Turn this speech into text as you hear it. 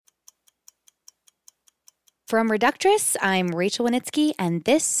From Reductress, I'm Rachel Winitsky, and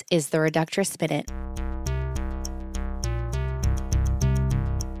this is the Reductress Minute.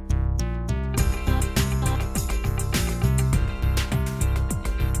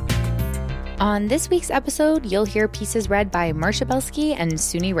 On this week's episode, you'll hear pieces read by Marcia Belsky and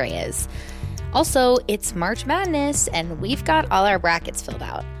Suni Reyes. Also, it's March Madness, and we've got all our brackets filled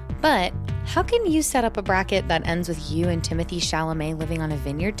out. But how can you set up a bracket that ends with you and Timothée Chalamet living on a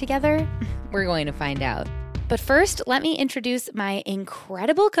vineyard together? We're going to find out. But first, let me introduce my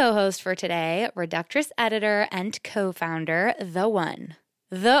incredible co-host for today, Reductress editor and co-founder, the one,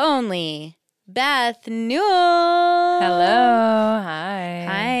 the only, Beth Newell. Hello. Hi.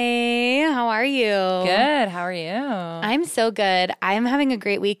 Hi. How are you? Good. How are you? I'm so good. I'm having a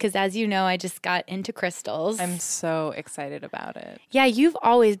great week because, as you know, I just got into crystals. I'm so excited about it. Yeah, you've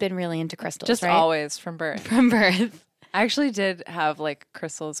always been really into crystals, Just right? always from birth. From birth. I actually did have like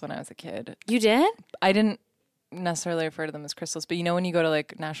crystals when I was a kid. You did? I didn't necessarily refer to them as crystals, but you know when you go to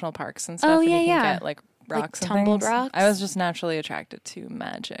like national parks and stuff, Oh, and yeah, you can yeah. get like rocks Like and tumbled things. rocks? I was just naturally attracted to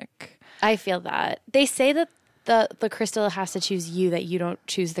magic. I feel that. They say that the crystal has to choose you, that you don't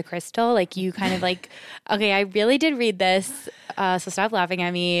choose the crystal. Like you kind of like, okay, I really did read this, so stop laughing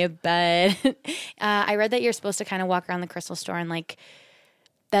at me. But I read that you're supposed to kind of walk around the crystal store and like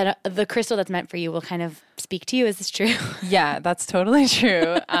that the crystal that's meant for you will kind of speak to you. Is this true? Yeah, that's totally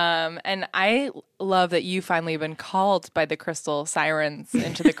true. And I love that you finally been called by the crystal sirens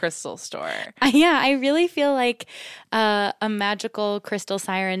into the crystal store. Yeah, I really feel like a magical crystal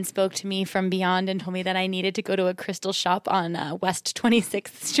siren spoke to me from beyond and told me that I needed to go to a crystal shop on West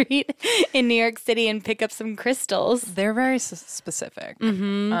 26th Street in New York City and pick up some crystals. They're very specific.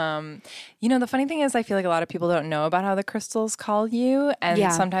 Mm-hmm. You know, the funny thing is I feel like a lot of people don't know about how the crystals call you. And Yeah.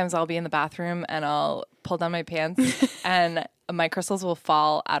 sometimes I'll be in the bathroom and I'll pull down my pants and my crystals will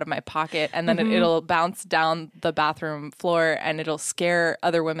fall out of my pocket and then it'll bounce down the bathroom floor and it'll scare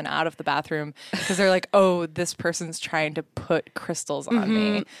other women out of the bathroom because they're like, oh, this person's trying to put crystals on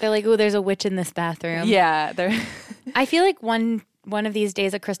me. They're like, oh, there's a witch in this bathroom. Yeah. They're I feel like one of these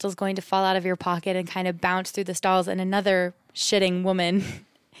days a crystal's going to fall out of your pocket and kind of bounce through the stalls and another shitting woman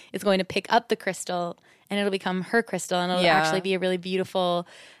is going to pick up the crystal and it'll become her crystal and it'll actually be a really beautiful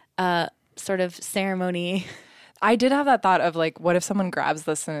sort of ceremony. I did have that thought of like, what if someone grabs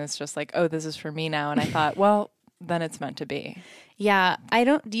this and it's just like, oh, this is for me now? And I thought, well, then it's meant to be. Yeah,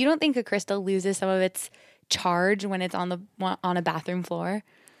 you don't think a crystal loses some of its charge when it's on a bathroom floor?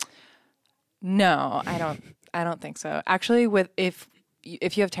 No, I don't think so. Actually, if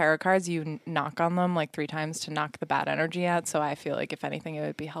you have tarot cards, you knock on them like 3 times to knock the bad energy out. So I feel like if anything, it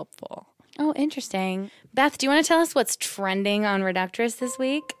would be helpful. Oh, interesting. Beth, do you want to tell us what's trending on Reductress this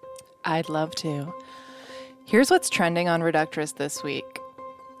week? I'd love to. Here's what's trending on Reductress this week.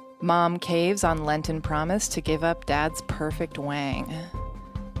 Mom caves on Lenten promise to give up dad's perfect wang.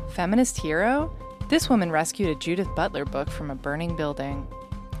 Feminist hero? This woman rescued a Judith Butler book from a burning building.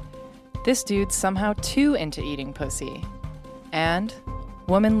 This dude's somehow too into eating pussy. And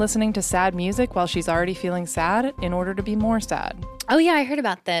woman listening to sad music while she's already feeling sad in order to be more sad. Oh, yeah, I heard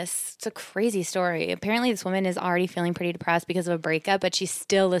about this. It's a crazy story. Apparently, this woman is already feeling pretty depressed because of a breakup, but she's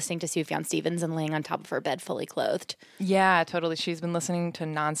still listening to Sufjan Stevens and laying on top of her bed fully clothed. Yeah, totally. She's been listening to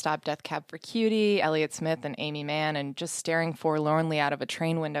nonstop Death Cab for Cutie, Elliott Smith, and Amy Mann, and just staring forlornly out of a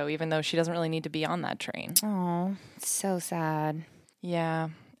train window, even though she doesn't really need to be on that train. Oh, it's so sad. Yeah.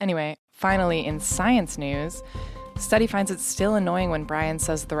 Anyway, finally, in science news, study finds it still annoying when Brian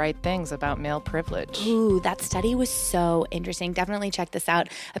says the right things about male privilege. Ooh, that study was so interesting. Definitely check this out.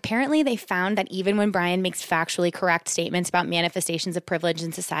 Apparently, they found that even when Brian makes factually correct statements about manifestations of privilege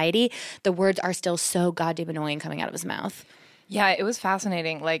in society, the words are still so goddamn annoying coming out of his mouth. Yeah, it was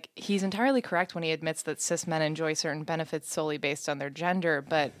fascinating. Like, he's entirely correct when he admits that cis men enjoy certain benefits solely based on their gender,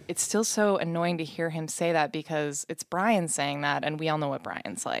 but it's still so annoying to hear him say that because it's Brian saying that, and we all know what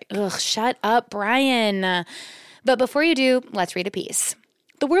Brian's like. Ugh, shut up, Brian. But before you do, let's read a piece.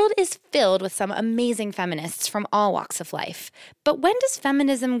 The world is filled with some amazing feminists from all walks of life. But when does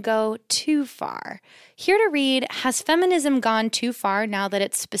feminism go too far? Here to read, Has Feminism Gone Too Far Now That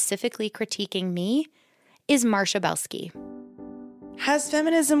It's Specifically Critiquing Me? Is Marcia Belsky. Has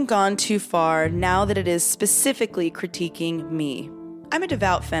feminism gone too far now that it is specifically critiquing me? I'm a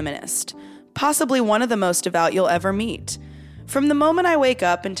devout feminist, possibly one of the most devout you'll ever meet. From the moment I wake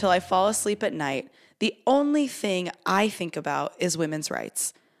up until I fall asleep at night, the only thing I think about is women's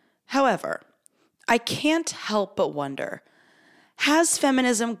rights. However, I can't help but wonder, has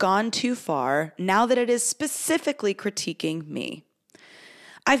feminism gone too far now that it is specifically critiquing me?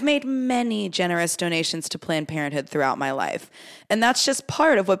 I've made many generous donations to Planned Parenthood throughout my life, and that's just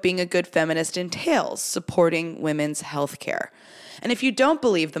part of what being a good feminist entails, supporting women's health care. And if you don't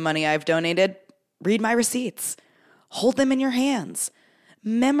believe the money I've donated, read my receipts. Hold them in your hands.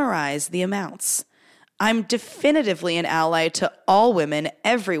 Memorize the amounts. I'm definitively an ally to all women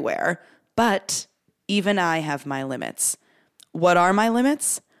everywhere, but even I have my limits. What are my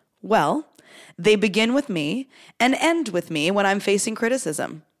limits? Well, they begin with me and end with me when I'm facing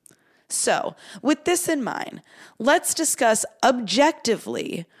criticism. So, with this in mind, let's discuss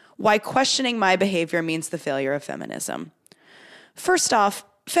objectively why questioning my behavior means the failure of feminism. First off,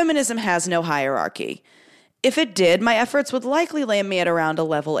 feminism has no hierarchy. If it did, my efforts would likely land me at around a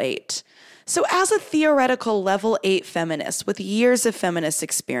level 8. So as a theoretical level 8 feminist with years of feminist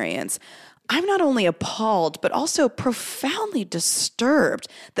experience, I'm not only appalled, but also profoundly disturbed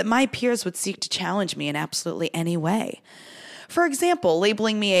that my peers would seek to challenge me in absolutely any way. For example,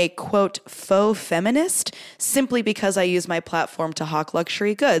 labeling me a, quote, faux feminist simply because I use my platform to hawk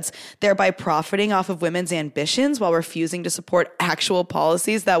luxury goods, thereby profiting off of women's ambitions while refusing to support actual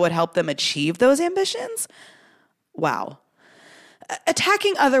policies that would help them achieve those ambitions? Wow.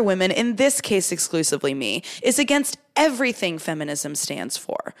 Attacking other women, in this case exclusively me, is against everything feminism stands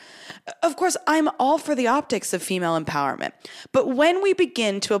for. Of course, I'm all for the optics of female empowerment, but when we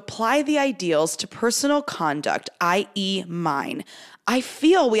begin to apply the ideals to personal conduct, i.e. mine, I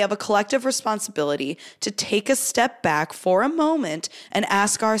feel we have a collective responsibility to take a step back for a moment and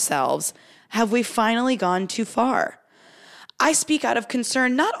ask ourselves, have we finally gone too far? I speak out of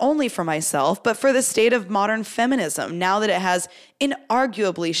concern not only for myself, but for the state of modern feminism now that it has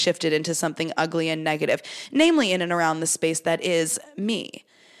inarguably shifted into something ugly and negative, namely in and around the space that is me.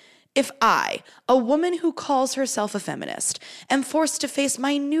 If I, a woman who calls herself a feminist, am forced to face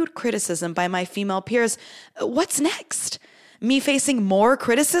minute criticism by my female peers, what's next? Me facing more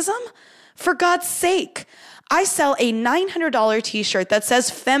criticism? For God's sake, I sell a $900 t-shirt that says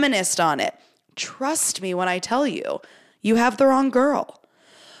feminist on it. Trust me when I tell you. You have the wrong girl.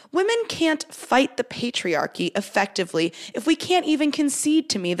 Women can't fight the patriarchy effectively if we can't even concede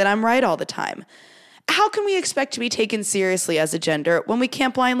to me that I'm right all the time. How can we expect to be taken seriously as a gender when we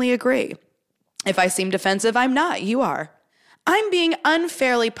can't blindly agree? If I seem defensive, I'm not. You are. I'm being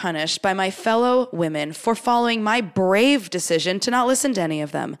unfairly punished by my fellow women for following my brave decision to not listen to any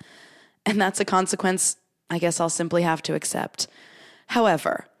of them. And that's a consequence I guess I'll simply have to accept.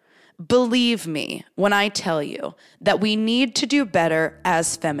 However, believe me when I tell you that we need to do better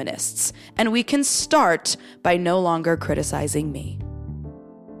as feminists, and we can start by no longer criticizing me.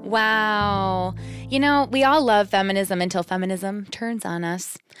 Wow. You know, we all love feminism until feminism turns on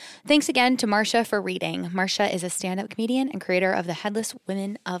us. Thanks again to Marcia for reading. Marcia is a stand-up comedian and creator of the Headless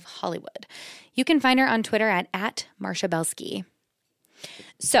Women of Hollywood. You can find her on Twitter at Marcia Belsky.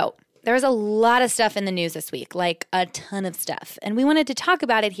 So, there was a lot of stuff in the news this week, like a ton of stuff. And we wanted to talk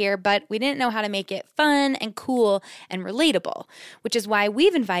about it here, but we didn't know how to make it fun and cool and relatable, which is why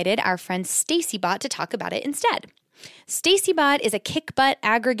we've invited our friend StacyBot to talk about it instead. StacyBot is a kick-butt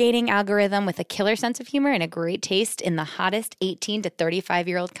aggregating algorithm with a killer sense of humor and a great taste in the hottest 18 to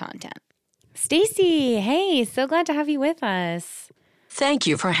 35-year-old content. Stacy, hey, so glad to have you with us. Thank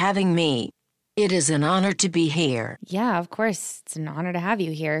you for having me. It is an honor to be here. Yeah, of course. It's an honor to have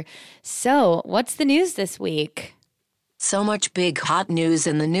you here. So, what's the news this week? So much big hot news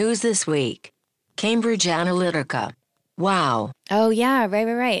in the news this week. Cambridge Analytica. Wow. Oh, yeah,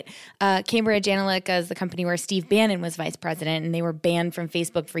 right. Cambridge Analytica is the company where Steve Bannon was vice president, and they were banned from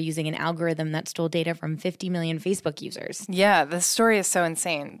Facebook for using an algorithm that stole data from 50 million Facebook users. Yeah, this story is so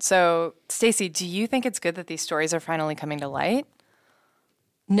insane. So, Stacy, do you think it's good that these stories are finally coming to light?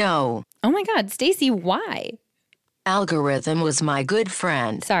 No. Oh my God, Stacy, why? Algorithm was my good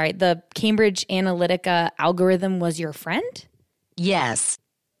friend. Sorry, the Cambridge Analytica algorithm was your friend? Yes.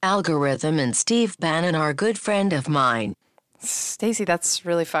 Algorithm and Steve Bannon are a good friend of mine. Stacy, that's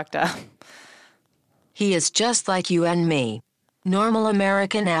really fucked up. He is just like you and me. Normal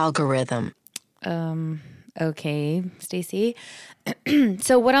American algorithm. Okay, Stacy.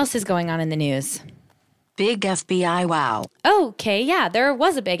 So what else is going on in the news? Big FBI wow. Okay, yeah, there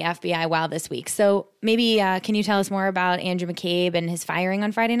was a big FBI wow this week. So maybe can you tell us more about Andrew McCabe and his firing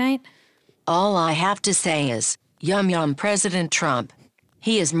on Friday night? All I have to say is, yum yum President Trump.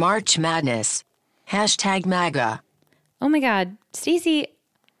 He is March Madness. Hashtag MAGA. Oh my God, Stacy,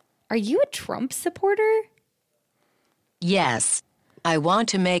 are you a Trump supporter? Yes. I want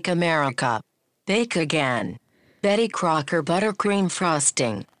to make America bake again. Betty Crocker buttercream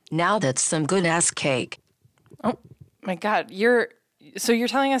frosting. Now that's some good-ass cake. Oh my God, you're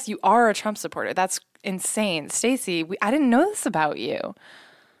telling us you are a Trump supporter. That's insane. Stacy, I didn't know this about you.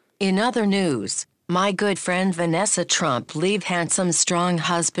 In other news, my good friend Vanessa Trump leave handsome, strong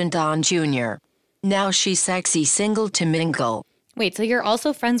husband Don Jr. Now she's sexy single to mingle. Wait, so you're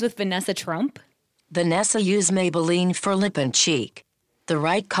also friends with Vanessa Trump? Vanessa use Maybelline for lip and cheek. The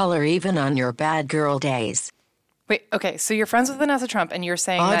right color even on your bad girl days. Wait, okay, so you're friends with Vanessa Trump and you're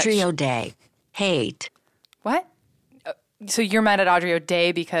saying Audrey O'Day. Hate. What? So you're mad at Audrey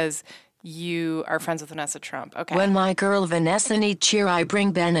O'Day because you are friends with Vanessa Trump. Okay. When my girl Vanessa need cheer, I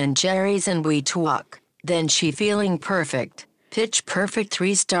bring Ben and Jerry's and we talk. Then she feeling perfect. Pitch Perfect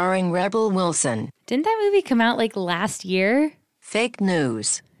 3 starring Rebel Wilson. Didn't that movie come out like last year? Fake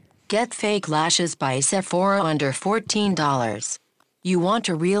news. Get fake lashes by Sephora under $14. You want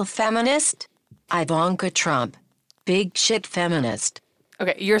a real feminist? Ivanka Trump. Big shit feminist.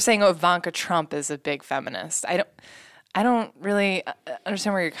 Okay, you're saying Ivanka Trump is a big feminist. I don't really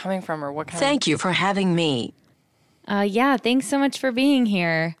understand where you're coming from or what kind Thank you for having me. Yeah, thanks so much for being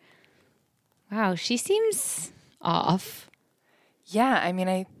here. Wow, she seems off. Yeah, I mean,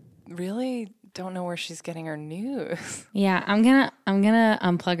 I really don't know where she's getting her news. Yeah, I'm gonna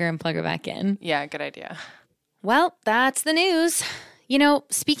unplug her and plug her back in. Yeah, good idea. Well, that's the news. You know,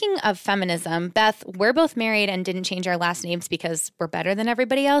 speaking of feminism, Beth, we're both married and didn't change our last names because we're better than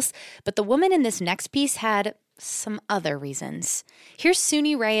everybody else. But the woman in this next piece had some other reasons. Here's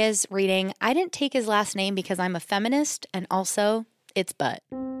Suni Reyes reading, I didn't take his last name because I'm a feminist and also it's butt.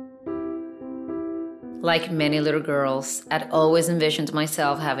 Like many little girls, I'd always envisioned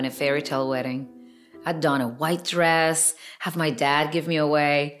myself having a fairy tale wedding. I'd don a white dress, have my dad give me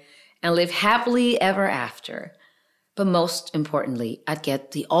away, and live happily ever after. But most importantly, I'd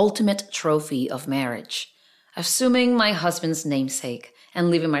get the ultimate trophy of marriage, assuming my husband's namesake and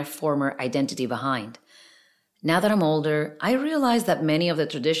leaving my former identity behind. Now that I'm older, I realize that many of the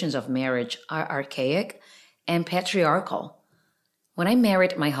traditions of marriage are archaic and patriarchal. When I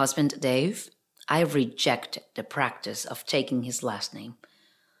married my husband, Dave, I rejected the practice of taking his last name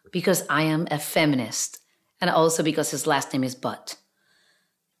because I am a feminist and also because his last name is Butt.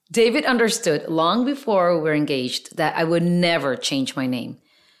 David understood long before we were engaged that I would never change my name,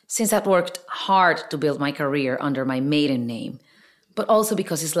 since I'd worked hard to build my career under my maiden name, but also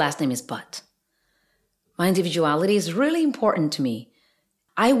because his last name is Butt. My individuality is really important to me.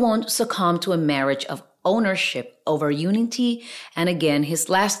 I won't succumb to a marriage of ownership over unity, and again, his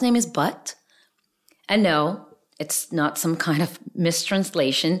last name is Butt. And no, it's not some kind of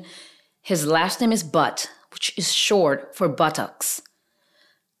mistranslation. His last name is Butt, which is short for buttocks.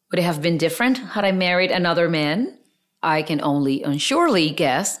 Would it have been different had I married another man? I can only unsurely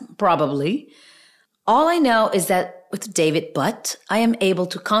guess, probably. All I know is that with David Butt, I am able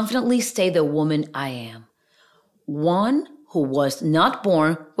to confidently stay the woman I am. One who was not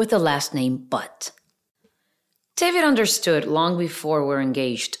born with the last name Butt. David understood long before we were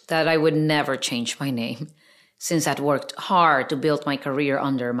engaged that I would never change my name, since I'd worked hard to build my career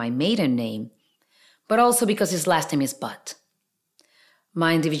under my maiden name, but also because his last name is Butt.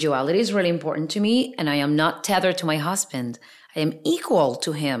 My individuality is really important to me, and I am not tethered to my husband. I am equal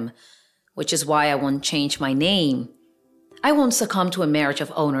to him, which is why I won't change my name. I won't succumb to a marriage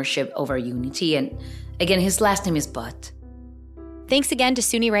of ownership over unity, and again, his last name is Butt. Thanks again to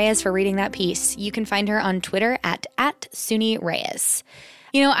Suni Reyes for reading that piece. You can find her on Twitter at Suni Reyes.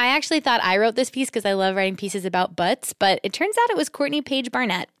 You know, I actually thought I wrote this piece because I love writing pieces about butts, but it turns out it was Courtney Page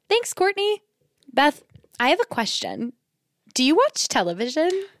Barnett. Thanks, Courtney. Beth, I have a question. Do you watch television?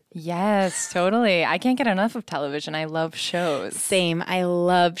 Yes, totally. I can't get enough of television. I love shows. Same. I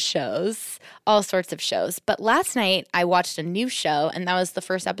love shows. All sorts of shows. But last night I watched a new show, and that was the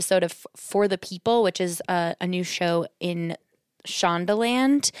first episode of For the People, which is a new show in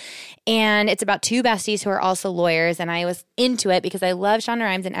Shondaland. And it's about two besties who are also lawyers, and I was into it because I love Shonda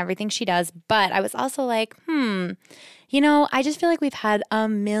Rhimes and everything she does. But I was also like, you know, I just feel like we've had a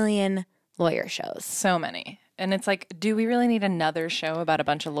million lawyer shows. So many. And it's like, do we really need another show about a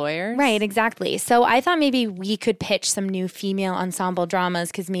bunch of lawyers? Right, exactly. So I thought maybe we could pitch some new female ensemble dramas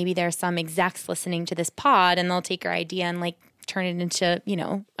because maybe there are some execs listening to this pod and they'll take our idea and like turn it into, you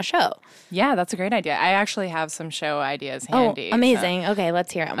know, a show. Yeah, that's a great idea. I actually have some show ideas handy. Oh, amazing. So. Okay,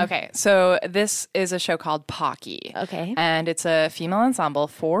 let's hear them. Okay, so this is a show called Pocky. Okay. And it's a female ensemble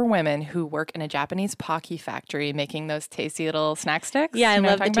for women who work in a Japanese Pocky factory making those tasty little snack sticks. Yeah, I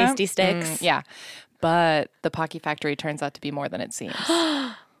love the tasty about? sticks. Yeah. But the Pocky factory turns out to be more than it seems.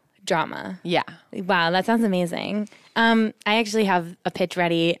 Drama. Yeah. Wow, that sounds amazing. I actually have a pitch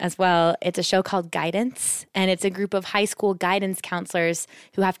ready as well. It's a show called Guidance, and it's a group of high school guidance counselors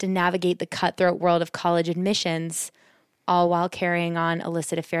who have to navigate the cutthroat world of college admissions, all while carrying on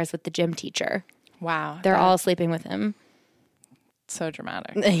illicit affairs with the gym teacher. Wow. They're all sleeping with him. So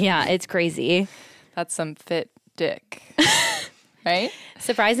dramatic. Yeah, it's crazy. That's some fit dick. Right?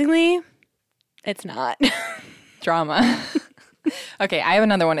 Surprisingly, it's not. Drama. Okay, I have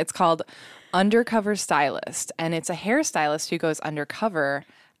another one. It's called Undercover Stylist, and it's a hairstylist who goes undercover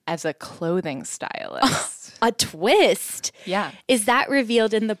as a clothing stylist. A twist. Yeah. Is that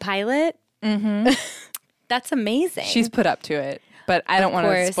revealed in the pilot? Mm-hmm. That's amazing. She's put up to it, but I don't want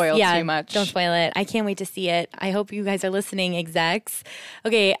to spoil too much. Don't spoil it. I can't wait to see it. I hope you guys are listening, execs.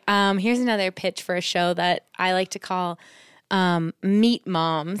 Okay, here's another pitch for a show that I like to call Meat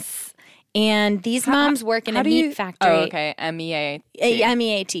Moms. And these moms work in a meat factory. Oh, okay. M-E-A-T.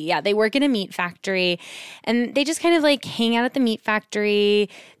 M-E-A-T, yeah. They work in a meat factory. And they just kind of like hang out at the meat factory.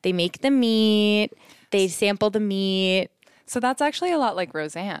 They make the meat. They sample the meat. So that's actually a lot like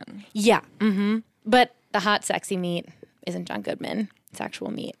Roseanne. Yeah. Mm-hmm. But the hot, sexy meat isn't John Goodman. It's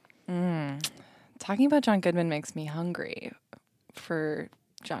actual meat. Talking about John Goodman makes me hungry for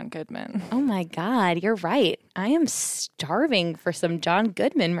John Goodman. Oh my God, you're right. I am starving for some John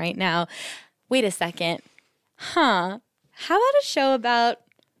Goodman right now. Wait a second. How about a show about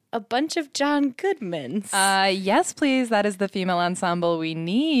a bunch of John Goodmans? Yes, please. That is the female ensemble we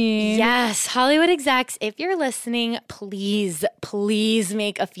need. Yes, Hollywood execs, if you're listening, please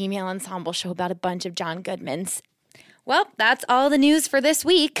make a female ensemble show about a bunch of John Goodmans. Well, that's all the news for this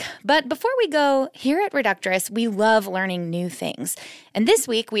week. But before we go, here at Reductress, we love learning new things. And this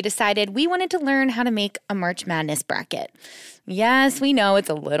week, we decided we wanted to learn how to make a March Madness bracket. Yes, we know it's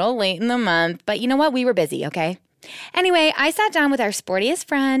a little late in the month, but you know what? We were busy, okay? Anyway, I sat down with our sportiest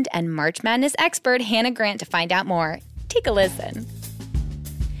friend and March Madness expert, Hannah Grant, to find out more. Take a listen.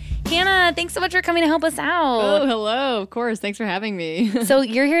 Hannah, thanks so much for coming to help us out. Oh, hello. Of course. Thanks for having me. So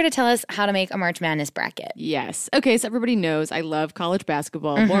you're here to tell us how to make a March Madness bracket. Yes. Okay, so everybody knows I love college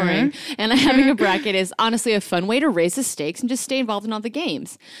basketball. Boring. And having a bracket is honestly a fun way to raise the stakes and just stay involved in all the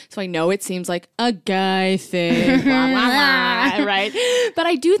games. So I know it seems like a guy thing, blah, blah, blah, right? But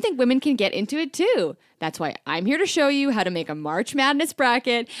I do think women can get into it too. That's why I'm here to show you how to make a March Madness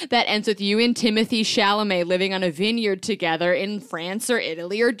bracket that ends with you and Timothy Chalamet living on a vineyard together in France or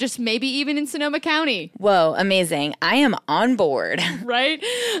Italy or just maybe even in Sonoma County. Whoa, amazing. I am on board. Right?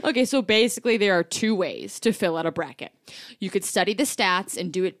 Okay, so basically there are two ways to fill out a bracket. You could study the stats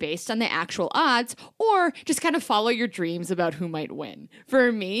and do it based on the actual odds, or just kind of follow your dreams about who might win.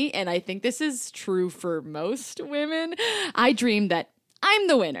 For me, and I think this is true for most women, I dream that I'm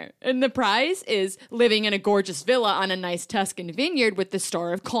the winner, and the prize is living in a gorgeous villa on a nice Tuscan vineyard with the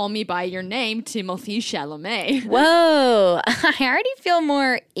star of Call Me By Your Name, Timothée Chalamet. Whoa, I already feel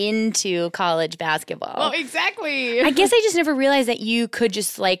more into college basketball. Oh, exactly. I guess I just never realized that you could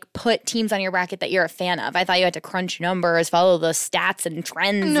just like put teams on your bracket that you're a fan of. I thought you had to crunch numbers, follow the stats and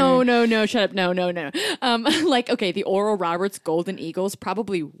trends. No, shut up. No. Okay, the Oral Roberts Golden Eagles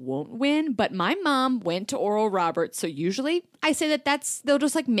probably won't win, but my mom went to Oral Roberts, so usually I say they'll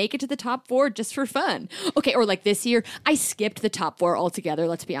just like make it to the top 4 just for fun. Okay, or like this year, I skipped the top 4 altogether,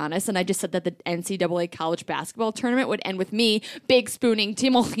 let's be honest, and I just said that the NCAA college basketball tournament would end with me big spooning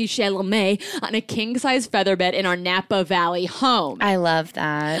Timothée Chalamet on a king-size featherbed in our Napa Valley home. I love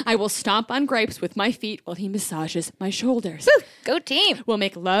that. I will stomp on grapes with my feet while he massages my shoulders. Woo, go team. We'll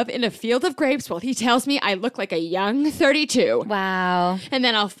make love in a field of grapes while he tells me I look like a young 32. Wow. And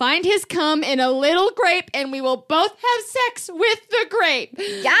then I'll find his cum in a little grape and we will both have sex with the grape.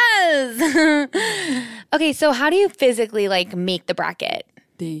 Yes. Okay, so how do you physically like make the bracket?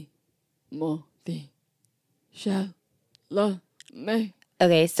 Timothée Chalamet.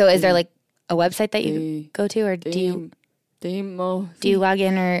 Okay, so is there like a website that you go to, or do you log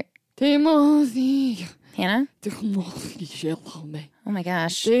in, or Timothy Hannah? Chalamet. Oh my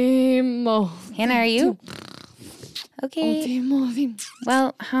gosh. Timothy. Hannah, are you? Okay. Timothy.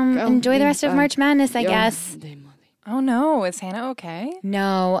 Well, enjoy the rest of March Madness, I guess. Oh no, is Hannah okay?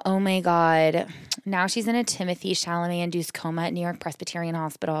 No, oh my God. Now she's in a Timothée Chalamet-induced coma at New York Presbyterian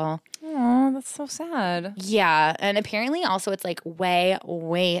Hospital. Oh, that's so sad. Yeah, and apparently also it's like way,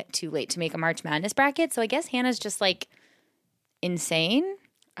 way too late to make a March Madness bracket. So I guess Hannah's just like insane.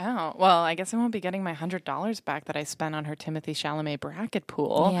 Oh, well, I guess I won't be getting my $100 back that I spent on her Timothée Chalamet bracket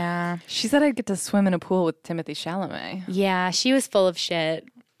pool. Yeah. She said I'd get to swim in a pool with Timothée Chalamet. Yeah, she was full of shit.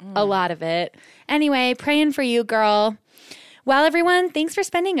 A lot of it. Anyway, praying for you, girl. Well, everyone, thanks for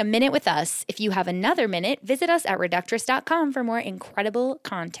spending a minute with us. If you have another minute, visit us at Reductress.com for more incredible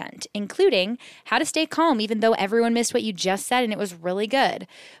content, including how to stay calm even though everyone missed what you just said and it was really good,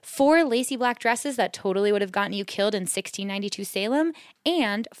 4 lacy black dresses that totally would have gotten you killed in 1692 Salem,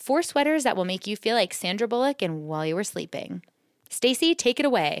 and 4 sweaters that will make you feel like Sandra Bullock and while you were sleeping. Stacy, take it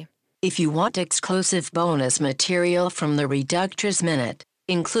away. If you want exclusive bonus material from the Reductress Minute,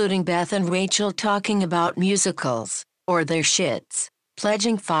 including Beth and Rachel talking about musicals or their shits,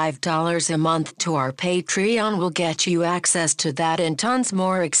 pledging $5 a month to our Patreon will get you access to that and tons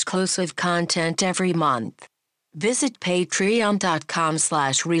more exclusive content every month. Visit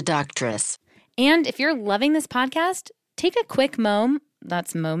patreon.com/Reductress. And if you're loving this podcast, take a quick moment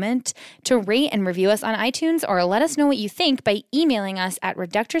to rate and review us on iTunes, or let us know what you think by emailing us at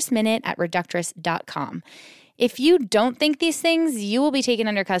reductressminute@reductress.com. If you don't think these things, you will be taken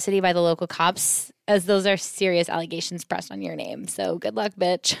under custody by the local cops, as those are serious allegations pressed on your name. So good luck,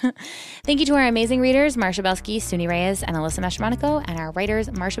 bitch. Thank you to our amazing readers, Marcia Belsky, Suni Reyes, and Alyssa Meshmonico, and our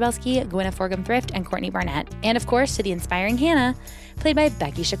writers, Marcia Belsky, Gwyneth Forgum Thrift, and Courtney Barnett. And of course, to the inspiring Hannah, played by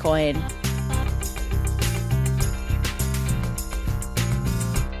Becky Chicoine.